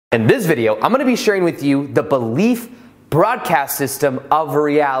In this video, I'm going to be sharing with you the belief broadcast system of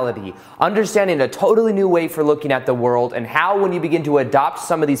reality, understanding a totally new way for looking at the world and how when you begin to adopt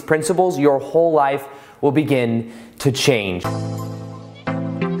some of these principles, your whole life will begin to change.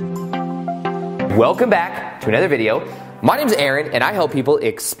 Welcome back to another video. My name is Aaron and I help people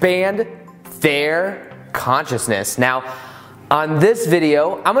expand their consciousness. Now, on this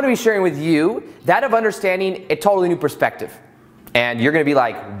video, I'm going to be sharing with you that of understanding a totally new perspective. And you're going to be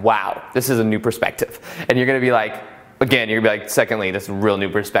like, wow, this is a new perspective. And you're going to be like, again, you're going to be like, secondly, this is a real new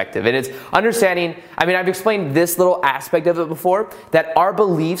perspective. And it's understanding, I've explained this little aspect of it before, that our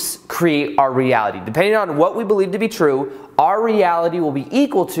beliefs create our reality. Depending on what we believe to be true, our reality will be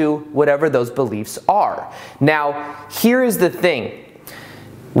equal to whatever those beliefs are. Now, here is the thing.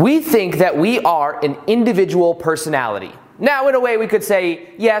 We think that we are an individual personality. Now, in a way, we could say,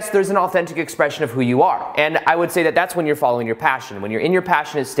 yes, there's an authentic expression of who you are. And I would say that that's when you're following your passion. When you're in your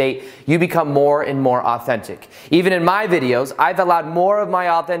passionate state, you become more and more authentic. Even in my videos, I've allowed more of my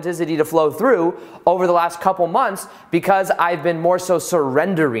authenticity to flow through over the last couple months because I've been more so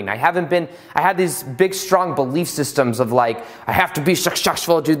surrendering. I had these big, strong belief systems of like, I have to be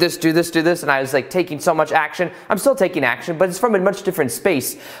successful, do this, do this, do this. And I was like taking so much action. I'm still taking action, but it's from a much different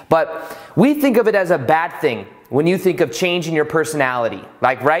space. But we think of it as a bad thing. When you think of changing your personality,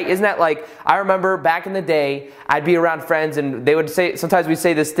 like, right? Isn't that like, I remember back in the day, I'd be around friends and they would say, sometimes we'd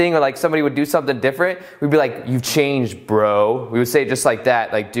say this thing or like somebody would do something different. We'd be like, you've changed, bro. We would say it just like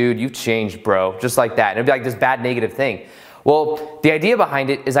that, like, dude, you've changed, bro. Just like that. And it'd be like this bad negative thing. Well, the idea behind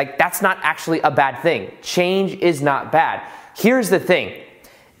it is like, that's not actually a bad thing. Change is not bad. Here's the thing.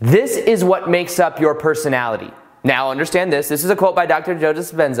 This is what makes up your personality. Now, understand this. This is a quote by Dr. Joe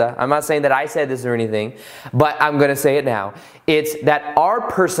Dispenza. I'm not saying that I said this or anything, but I'm going to say it now. It's that our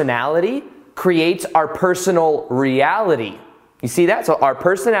personality creates our personal reality. You see that? So our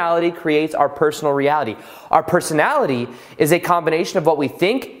personality creates our personal reality. Our personality is a combination of what we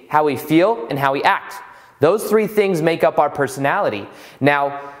think, how we feel, and how we act. Those three things make up our personality.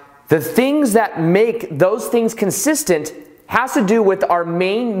 Now, the things that make those things consistent has to do with our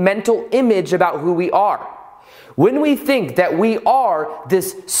main mental image about who we are. When we think that we are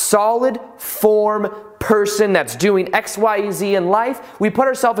this solid form person that's doing X, Y, Z in life, we put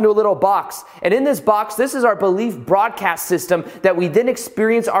ourselves into a little box. And in this box, this is our belief broadcast system that we then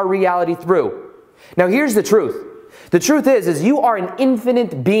experience our reality through. Now here's the truth. The truth is you are an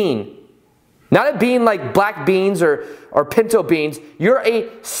infinite being. Not a being like black beans or pinto beans. You're a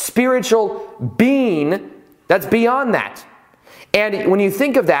spiritual being that's beyond that. And when you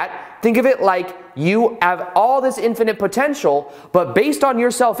think of that, think of it like you have all this infinite potential, but based on your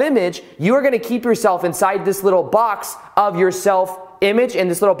self-image, you are going to keep yourself inside this little box of your self-image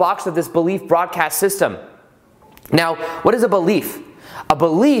and this little box of this belief broadcast system. Now, what is a belief? A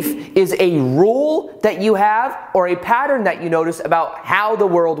belief is a rule that you have or a pattern that you notice about how the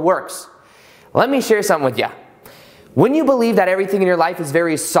world works. Let me share something with you. When you believe that everything in your life is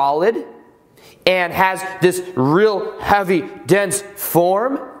very solid and has this real heavy, dense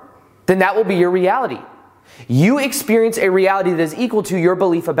form, then that will be your reality. You experience a reality that is equal to your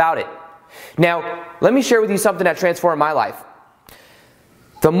belief about it. Now, let me share with you something that transformed my life.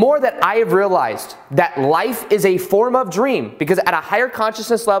 The more that I have realized that life is a form of dream, because at a higher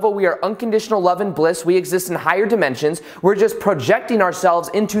consciousness level, we are unconditional love and bliss. We exist in higher dimensions. We're just projecting ourselves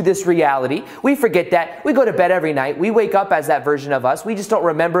into this reality. We forget that. We go to bed every night. We wake up as that version of us. We just don't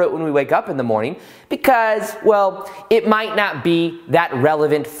remember it when we wake up in the morning because, well, it might not be that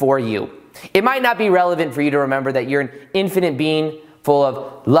relevant for you. It might not be relevant for you to remember that you're an infinite being full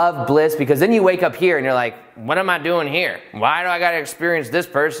of love, bliss, because then you wake up here and you're like, what am I doing here? Why do I got to experience this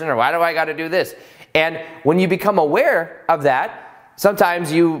person or why do I got to do this? And when you become aware of that,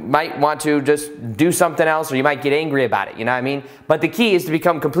 sometimes you might want to just do something else or you might get angry about it, you know what I mean? But the key is to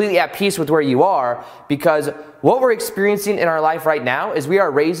become completely at peace with where you are, because what we're experiencing in our life right now is we are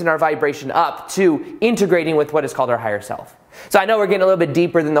raising our vibration up to integrating with what is called our higher self. So I know we're getting a little bit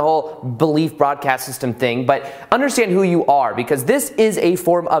deeper than the whole belief broadcast system thing, but understand who you are, because this is a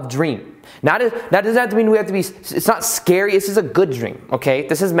form of dream. Now, that doesn't have to mean we have to be, it's not scary, this is a good dream, okay?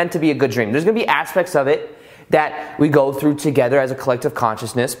 This is meant to be a good dream. There's going to be aspects of it that we go through together as a collective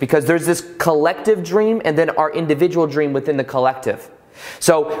consciousness, because there's this collective dream and then our individual dream within the collective.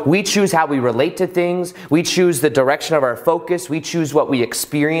 So we choose how we relate to things, we choose the direction of our focus, we choose what we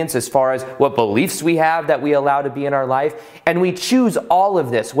experience as far as what beliefs we have that we allow to be in our life, and we choose all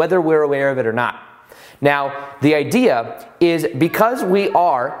of this whether we're aware of it or not. Now, the idea is because we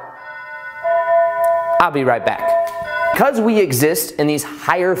are, I'll be right back. Because we exist in these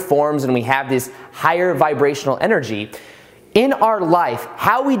higher forms and we have this higher vibrational energy, in our life,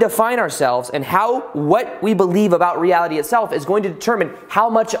 how we define ourselves and what we believe about reality itself is going to determine how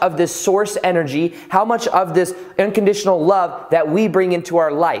much of this source energy, how much of this unconditional love that we bring into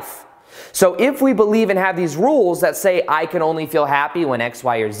our life. So if we believe and have these rules that say I can only feel happy when X,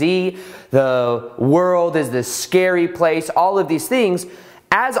 Y, or Z, the world is this scary place, all of these things,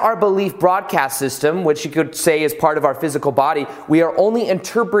 as our belief broadcast system, which you could say is part of our physical body, we are only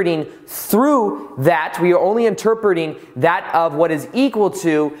interpreting through that. We are only interpreting that of what is equal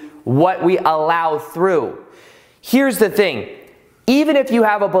to what we allow through. Here's the thing. Even if you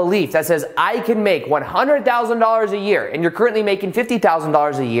have a belief that says, I can make $100,000 a year, and you're currently making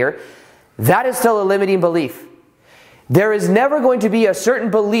 $50,000 a year, that is still a limiting belief. There is never going to be a certain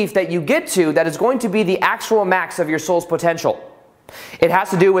belief that you get to that is going to be the actual max of your soul's potential. It has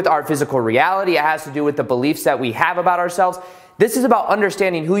to do with our physical reality. It has to do with the beliefs that we have about ourselves. This is about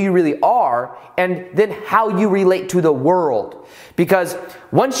understanding who you really are and then how you relate to the world. Because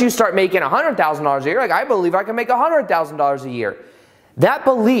once you start making $100,000 a year, like I believe I can make $100,000 a year, that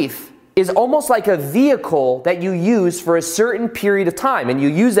belief is almost like a vehicle that you use for a certain period of time. And you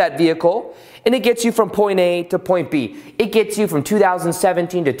use that vehicle and it gets you from point A to point B. It gets you from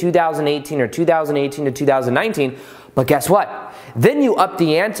 2017 to 2018 or 2018 to 2019. But guess what? Then you up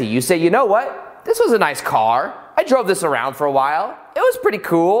the ante. You say, you know what? This was a nice car. I drove this around for a while. It was pretty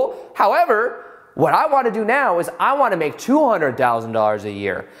cool. However, what I want to do now is I want to make $200,000 a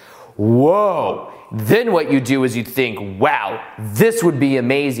year. Whoa. Then what you do is you think, wow, this would be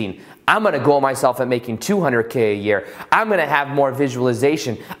amazing. I'm going to goal myself at making $200K a year. I'm going to have more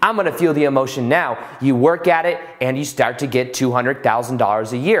visualization. I'm going to feel the emotion now. You work at it and you start to get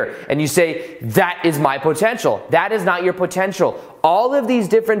 $200,000 a year. And you say, that is my potential. That is not your potential. All of these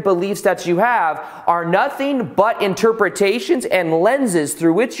different beliefs that you have are nothing but interpretations and lenses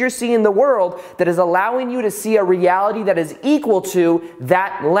through which you're seeing the world that is allowing you to see a reality that is equal to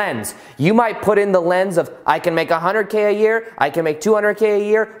that lens. You might put in the lens of, I can make $100K a year, I can make $200K a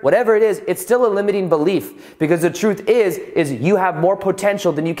year, whatever it is, it's still a limiting belief. Because the truth is you have more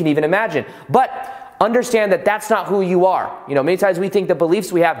potential than you can even imagine. But understand that that's not who you are. You know, many times we think the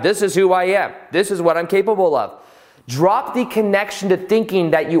beliefs we have, this is who I am, this is what I'm capable of. Drop the connection to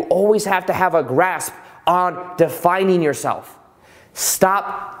thinking that you always have to have a grasp on defining yourself.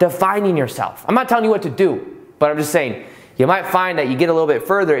 Stop defining yourself. I'm not telling you what to do, but I'm just saying you might find that you get a little bit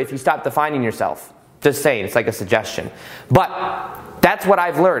further if you stop defining yourself. Just saying, it's like a suggestion. But that's what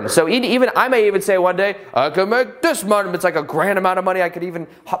I've learned. So even I may even say one day, I can make this money. It's like a grand amount of money I could even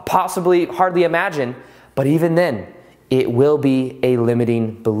possibly hardly imagine. But even then, it will be a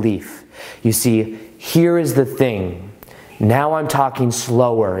limiting belief. You see, here is the thing. Now I'm talking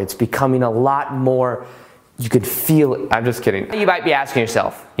slower. It's becoming a lot more, you could feel it. I'm just kidding. You might be asking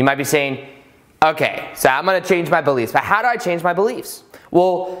yourself, you might be saying, okay, so I'm going to change my beliefs. But how do I change my beliefs?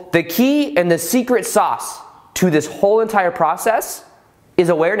 Well, the key and the secret sauce to this whole entire process is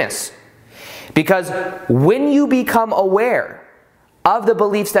awareness. Because when you become aware of the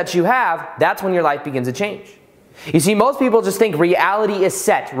beliefs that you have, that's when your life begins to change. You see, most people just think reality is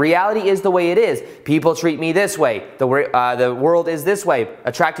set. Reality is the way it is. People treat me this way. The world is this way.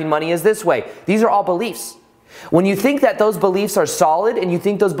 Attracting money is this way. These are all beliefs. When you think that those beliefs are solid and you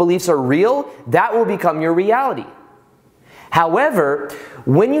think those beliefs are real, that will become your reality. However,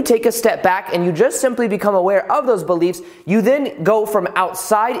 when you take a step back and you just simply become aware of those beliefs, you then go from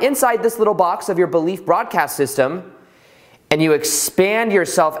inside this little box of your belief broadcast system, and you expand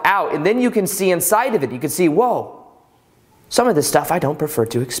yourself out, and then you can see inside of it. You can see, whoa, some of this stuff I don't prefer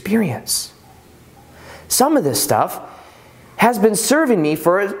to experience. Some of this stuff has been serving me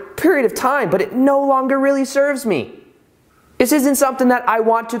for a period of time, but it no longer really serves me. This isn't something that I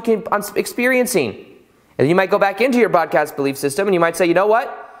want to keep on experiencing. And you might go back into your broadcast belief system and you might say, you know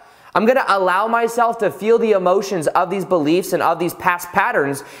what? I'm going to allow myself to feel the emotions of these beliefs and of these past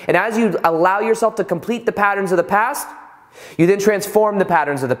patterns. And as you allow yourself to complete the patterns of the past, you then transform the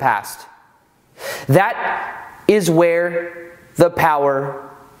patterns of the past. That is where the power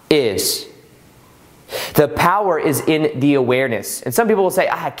is. The power is in the awareness. And some people will say,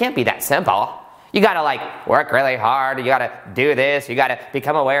 it can't be that simple. You got to work really hard. You got to do this. You got to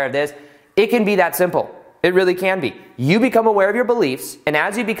become aware of this. It can be that simple. It really can be. You become aware of your beliefs, and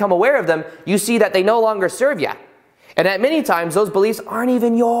as you become aware of them, you see that they no longer serve you. And at many times, those beliefs aren't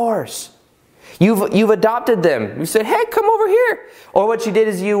even yours. You've adopted them. You said, hey, come over here. Or what you did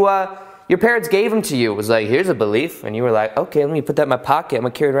is your parents gave them to you. It was like, here's a belief. And you were like, okay, let me put that in my pocket. I'm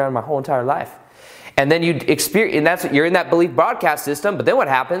going to carry it around my whole entire life. And then you experience, and you're in that belief broadcast system. But then what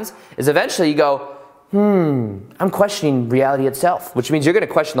happens is eventually you go, I'm questioning reality itself, which means you're going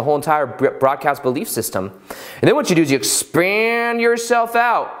to question the whole entire broadcast belief system. And then what you do is you expand yourself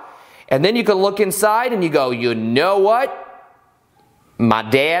out. And then you can look inside and you go, you know what? My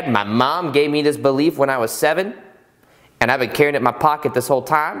dad, my mom gave me this belief when I was 7. And I've been carrying it in my pocket this whole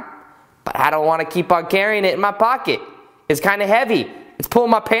time. But I don't want to keep on carrying it in my pocket. It's kind of heavy. It's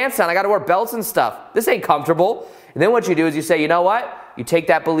pulling my pants down. I got to wear belts and stuff. This ain't comfortable. And then what you do is you say, you know what? You take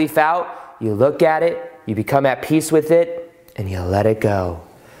that belief out. You look at it, you become at peace with it, and you let it go.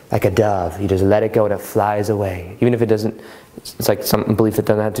 Like a dove. You just let it go and it flies away. Even if it doesn't, it's like some belief that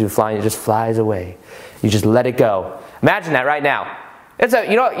doesn't have to do flying, it just flies away. You just let it go. Imagine that right now.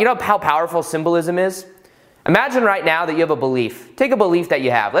 You know how powerful symbolism is? Imagine right now that you have a belief. Take a belief that you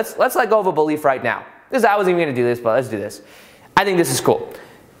have. Let's let go of a belief right now. I wasn't even going to do this, but let's do this. I think this is cool.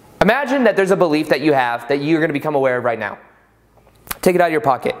 Imagine that there's a belief that you have that you're going to become aware of right now. Take it out of your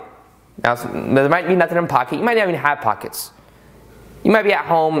pocket. Now, there might be nothing in a pocket. You might not even have pockets. You might be at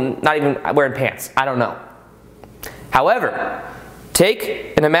home not even wearing pants. I don't know. However,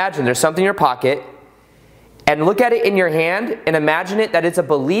 take and imagine there's something in your pocket and look at it in your hand and imagine it that it's a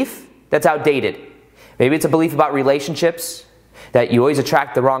belief that's outdated. Maybe it's a belief about relationships, that you always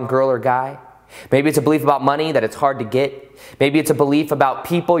attract the wrong girl or guy. Maybe it's a belief about money, that it's hard to get. Maybe it's a belief about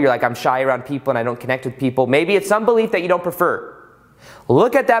people. You're like, I'm shy around people and I don't connect with people. Maybe it's some belief that you don't prefer.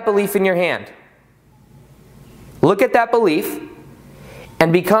 Look at that belief in your hand. Look at that belief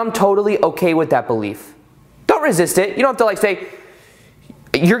and become totally okay with that belief. Don't resist it. You don't have to say,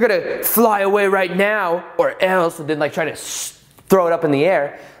 you're going to fly away right now or else, and then try to throw it up in the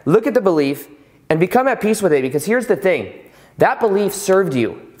air. Look at the belief and become at peace with it, because here's the thing. That belief served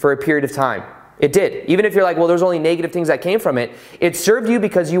you for a period of time. It did. Even if you're like, well, there's only negative things that came from it. It served you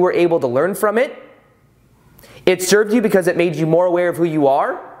because you were able to learn from it. It served you because it made you more aware of who you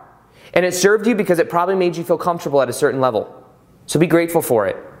are. And it served you because it probably made you feel comfortable at a certain level. So be grateful for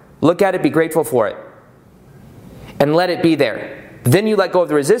it. Look at it, be grateful for it. And let it be there. Then you let go of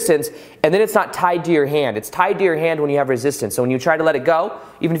the resistance, and then it's not tied to your hand. It's tied to your hand when you have resistance. So when you try to let it go,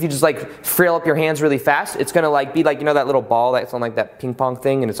 even if you just frail up your hands really fast, it's going to be like, that little ball that's on that ping pong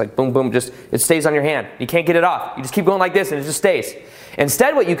thing, and it's like boom, boom, it stays on your hand. You can't get it off. You just keep going like this, and it just stays.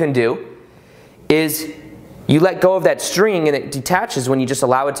 Instead, what you can do is you let go of that string, and it detaches when you just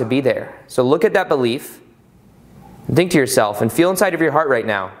allow it to be there. So look at that belief, and think to yourself, and feel inside of your heart right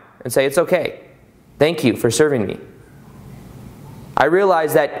now, and say, it's okay. Thank you for serving me. I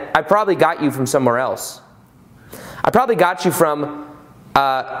realize that I probably got you from somewhere else. I probably got you from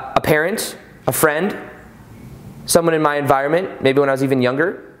a parent, a friend, someone in my environment, maybe when I was even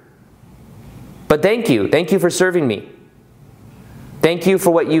younger. But thank you. Thank you for serving me. Thank you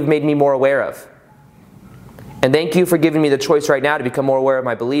for what you've made me more aware of. And thank you for giving me the choice right now to become more aware of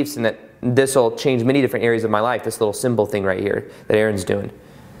my beliefs, and that this will change many different areas of my life, this little symbol thing right here that Aaron's doing.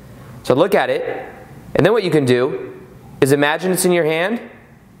 So look at it, and then what you can do is imagine it's in your hand.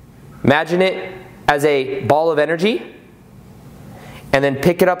 Imagine it as a ball of energy. And then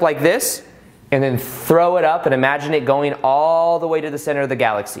pick it up like this. And then throw it up and imagine it going all the way to the center of the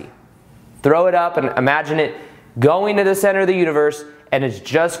galaxy. Throw it up and imagine it going to the center of the universe, and it's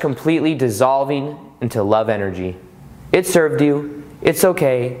just completely dissolving into love energy. It served you. It's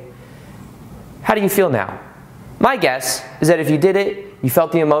okay. How do you feel now? My guess is that if you did it, you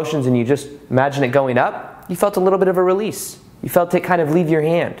felt the emotions and you just imagine it going up, you felt a little bit of a release. You felt it kind of leave your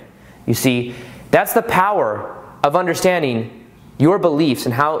hand. You see, that's the power of understanding your beliefs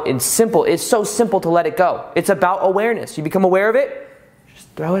and how it's so simple to let it go. It's about awareness. You become aware of it, just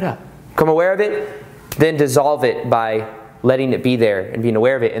throw it up. Become aware of it, then dissolve it by letting it be there and being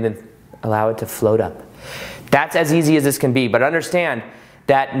aware of it, and then allow it to float up. That's as easy as this can be, but understand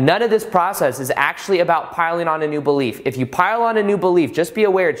that none of this process is actually about piling on a new belief. If you pile on a new belief, just be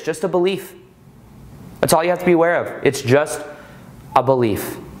aware it's just a belief. That's all you have to be aware of. It's just a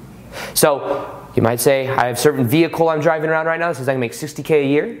belief. So you might say, I have a certain vehicle I'm driving around right now that says I can make $60K a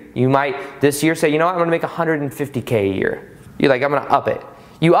year. You might this year say, you know what, I'm going to make $150K a year. You're like, I'm going to up it.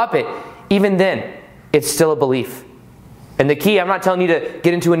 You up it. Even then, it's still a belief. And the key, I'm not telling you to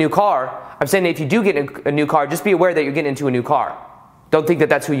get into a new car. I'm saying that if you do get a new car, just be aware that you're getting into a new car. Don't think that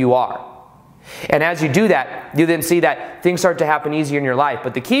that's who you are. And as you do that, you then see that things start to happen easier in your life.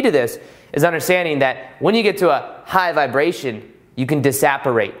 But the key to this is understanding that when you get to a high vibration, you can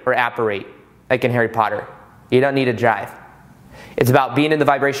disapparate or apparate, like in Harry Potter. You don't need to drive. It's about being in the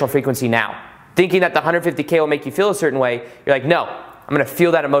vibrational frequency now. Thinking that the 150K will make you feel a certain way, you're like, no, I'm going to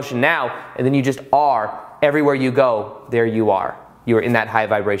feel that emotion now, and then you just are. Everywhere you go, there you are. You are in that high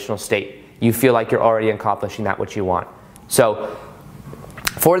vibrational state. You feel like you're already accomplishing that what you want. So,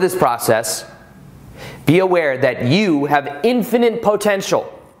 for this process, Be aware that you have infinite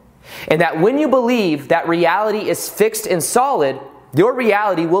potential, and that when you believe that reality is fixed and solid, your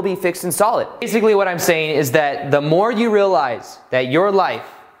reality will be fixed and solid. Basically what I'm saying is that the more you realize that your life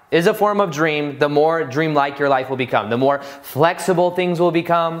is a form of dream, the more dreamlike your life will become. The more flexible things will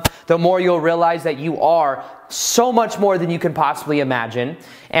become, the more you'll realize that you are so much more than you can possibly imagine,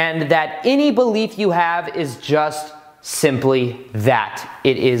 and that any belief you have is just simply that.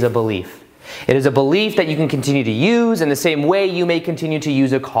 It is a belief. It is a belief that you can continue to use in the same way you may continue to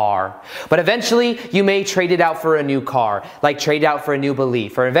use a car. But eventually, you may trade it out for a new car, like trade out for a new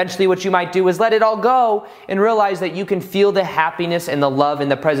belief. Or eventually what you might do is let it all go and realize that you can feel the happiness and the love in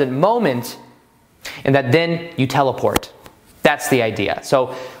the present moment, and that then you teleport. That's the idea.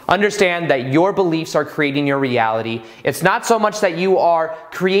 So understand that your beliefs are creating your reality. It's not so much that you are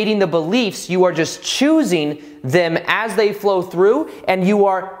creating the beliefs, you are just choosing them as they flow through, and you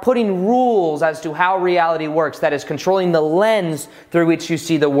are putting rules as to how reality works. That is controlling the lens through which you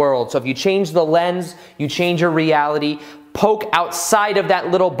see the world. So if you change the lens, you change your reality. Poke outside of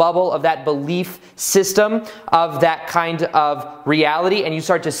that little bubble of that belief system of that kind of reality, and you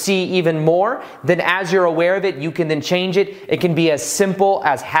start to see even more. Then as you're aware of it, you can then change it. It can be as simple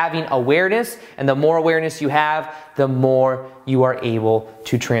as having awareness, and the more awareness you have, the more you are able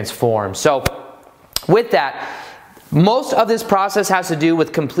to transform. So with that, most of this process has to do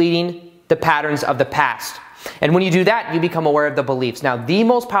with completing the patterns of the past. And when you do that, you become aware of the beliefs. Now, the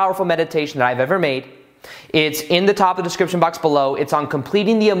most powerful meditation that I've ever made, it's in the top of the description box below. It's on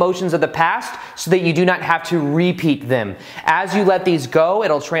completing the emotions of the past so that you do not have to repeat them. As you let these go,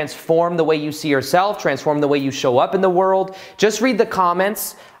 it'll transform the way you see yourself, transform the way you show up in the world. Just read the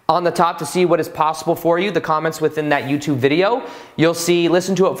comments on the top to see what is possible for you, the comments within that YouTube video. You'll see,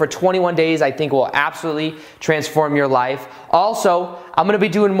 listen to it for 21 days. I think will absolutely transform your life. Also, I'm going to be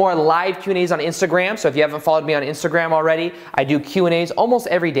doing more live Q&As on Instagram. So if you haven't followed me on Instagram already, I do Q&As almost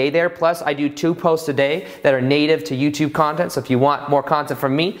every day there. Plus, I do 2 posts a day that are native to YouTube content. So if you want more content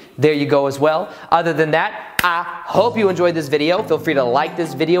from me, there you go as well. Other than that, I hope you enjoyed this video. Feel free to like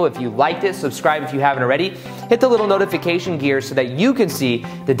this video if you liked it. Subscribe if you haven't already. Hit the little notification gear so that you can see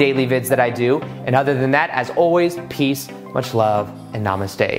the daily vids that I do. And other than that, as always, peace, much love, and namaste.